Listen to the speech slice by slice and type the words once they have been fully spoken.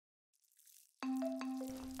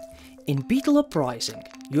In Beetle Uprising,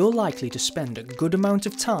 you're likely to spend a good amount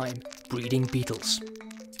of time breeding beetles.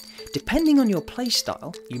 Depending on your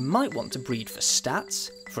playstyle, you might want to breed for stats,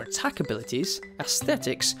 for attack abilities,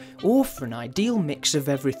 aesthetics, or for an ideal mix of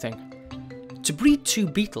everything. To breed 2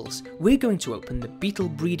 beetles, we're going to open the beetle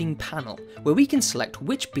breeding panel, where we can select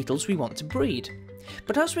which beetles we want to breed.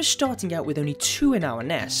 But as we're starting out with only 2 in our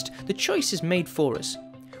nest, the choice is made for us.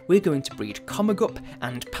 We're going to breed Comagup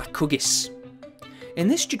and Pakugis. In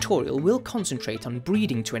this tutorial, we'll concentrate on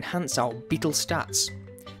breeding to enhance our beetle stats.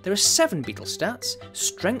 There are 7 beetle stats: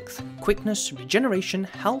 strength, quickness, regeneration,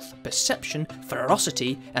 health, perception,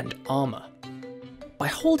 ferocity, and armour. By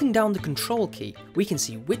holding down the control key, we can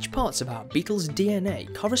see which parts of our beetle's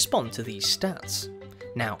DNA correspond to these stats.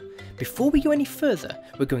 Now, before we go any further,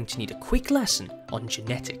 we're going to need a quick lesson on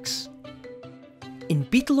genetics. In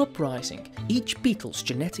Beetle Uprising, each beetle's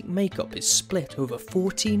genetic makeup is split over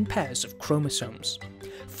 14 pairs of chromosomes.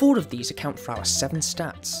 4 of these account for our 7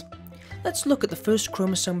 stats. Let's look at the first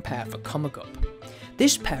chromosome pair for Comagup.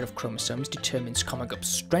 This pair of chromosomes determines Comagup's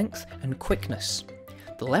strength and quickness.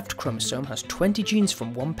 The left chromosome has 20 genes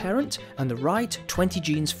from one parent and the right 20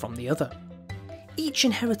 genes from the other. Each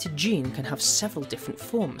inherited gene can have several different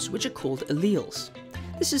forms, which are called alleles.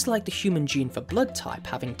 This is like the human gene for blood type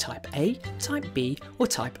having type A, type B, or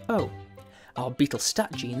type O. Our beetle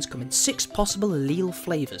stat genes come in 6 possible allele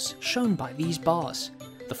flavours, shown by these bars.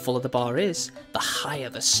 The fuller the bar is, the higher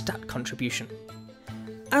the stat contribution.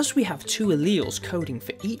 As we have 2 alleles coding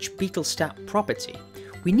for each beetle stat property,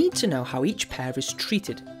 we need to know how each pair is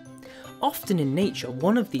treated. Often in nature,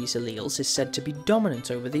 one of these alleles is said to be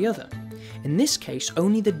dominant over the other. In this case,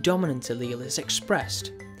 only the dominant allele is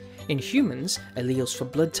expressed. In humans, alleles for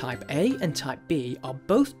blood type A and type B are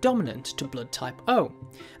both dominant to blood type O,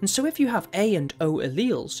 and so if you have A and O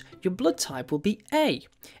alleles, your blood type will be A,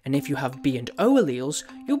 and if you have B and O alleles,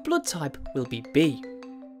 your blood type will be B.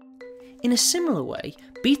 In a similar way,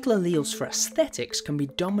 beetle alleles for aesthetics can be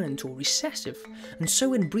dominant or recessive, and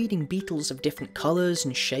so in breeding beetles of different colours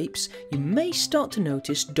and shapes, you may start to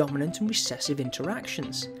notice dominant and recessive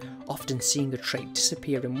interactions, often seeing a trait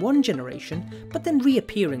disappear in one generation, but then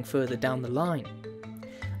reappearing further down the line.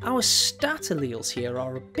 Our stat alleles here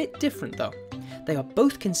are a bit different though. They are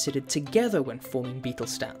both considered together when forming beetle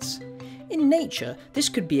stats. In nature, this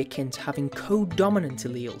could be akin to having co-dominant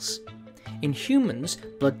alleles. In humans,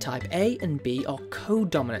 blood type A and B are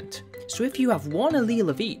co-dominant, so if you have one allele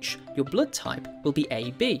of each, your blood type will be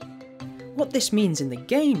AB. What this means in the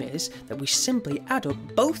game is that we simply add up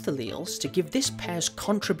both alleles to give this pair's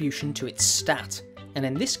contribution to its stat, and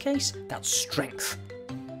in this case, that's strength.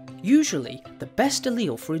 Usually, the best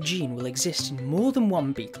allele for a gene will exist in more than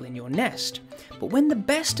one beetle in your nest, but when the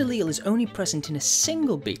best allele is only present in a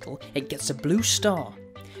single beetle, it gets a blue star.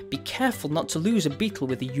 Be careful not to lose a beetle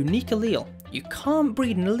with a unique allele. You can't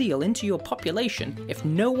breed an allele into your population if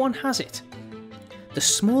no one has it. The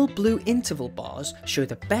small blue interval bars show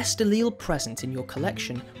the best allele present in your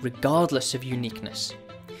collection regardless of uniqueness.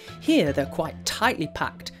 Here they're quite tightly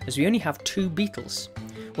packed as we only have 2 beetles.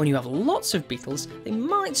 When you have lots of beetles, they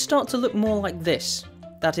might start to look more like this.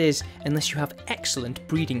 That is, unless you have excellent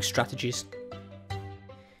breeding strategies.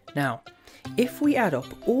 Now, if we add up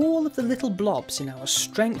all of the little blobs in our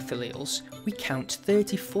strength alleles, we count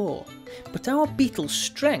 34, but our beetle's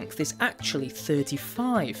strength is actually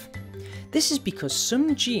 35. This is because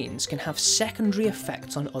some genes can have secondary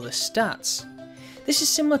effects on other stats. This is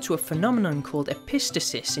similar to a phenomenon called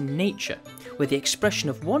epistasis in nature, where the expression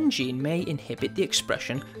of one gene may inhibit the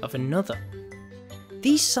expression of another.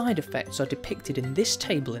 These side effects are depicted in this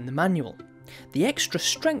table in the manual. The extra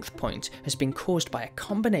strength point has been caused by a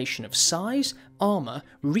combination of size, armour,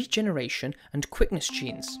 regeneration and quickness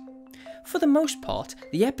genes. For the most part,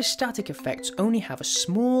 the epistatic effects only have a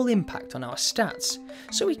small impact on our stats,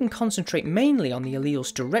 so we can concentrate mainly on the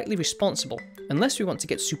alleles directly responsible, unless we want to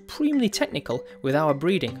get supremely technical with our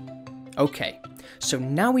breeding. Okay, so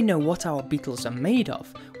now we know what our beetles are made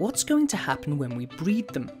of, what's going to happen when we breed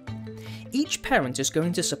them? Each parent is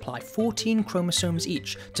going to supply 14 chromosomes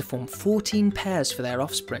each to form 14 pairs for their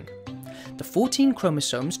offspring. The 14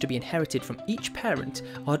 chromosomes to be inherited from each parent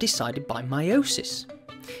are decided by meiosis.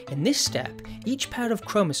 In this step, each pair of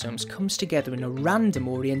chromosomes comes together in a random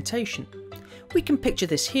orientation. We can picture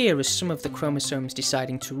this here as some of the chromosomes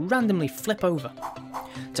deciding to randomly flip over.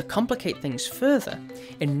 To complicate things further,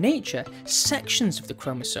 in nature, sections of the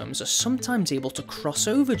chromosomes are sometimes able to cross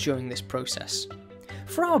over during this process.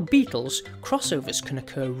 For our beetles, crossovers can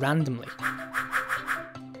occur randomly.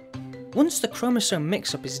 Once the chromosome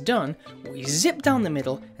mix-up is done, we zip down the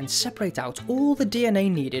middle and separate out all the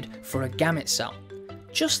DNA needed for a gamete cell.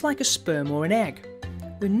 just like a sperm or an egg.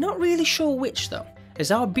 We're not really sure which though,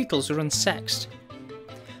 as our beetles are unsexed.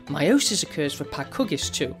 Meiosis occurs for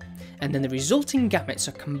Pachygus too, and then the resulting gametes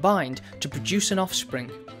are combined to produce an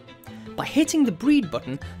offspring. By hitting the breed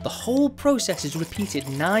button, the whole process is repeated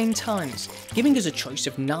 9 times, giving us a choice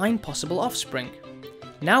of 9 possible offspring.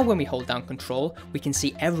 Now when we hold down control, we can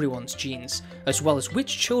see everyone's genes, as well as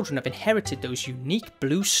which children have inherited those unique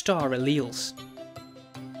blue star alleles.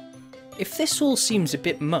 If this all seems a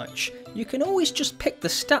bit much, you can always just pick the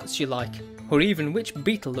stats you like, or even which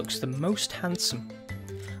beetle looks the most handsome.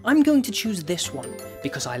 I'm going to choose this one,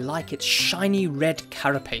 because I like its shiny red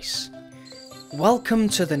carapace. Welcome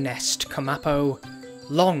to the nest, Kamapo.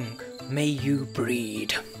 Long may you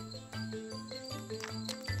breed.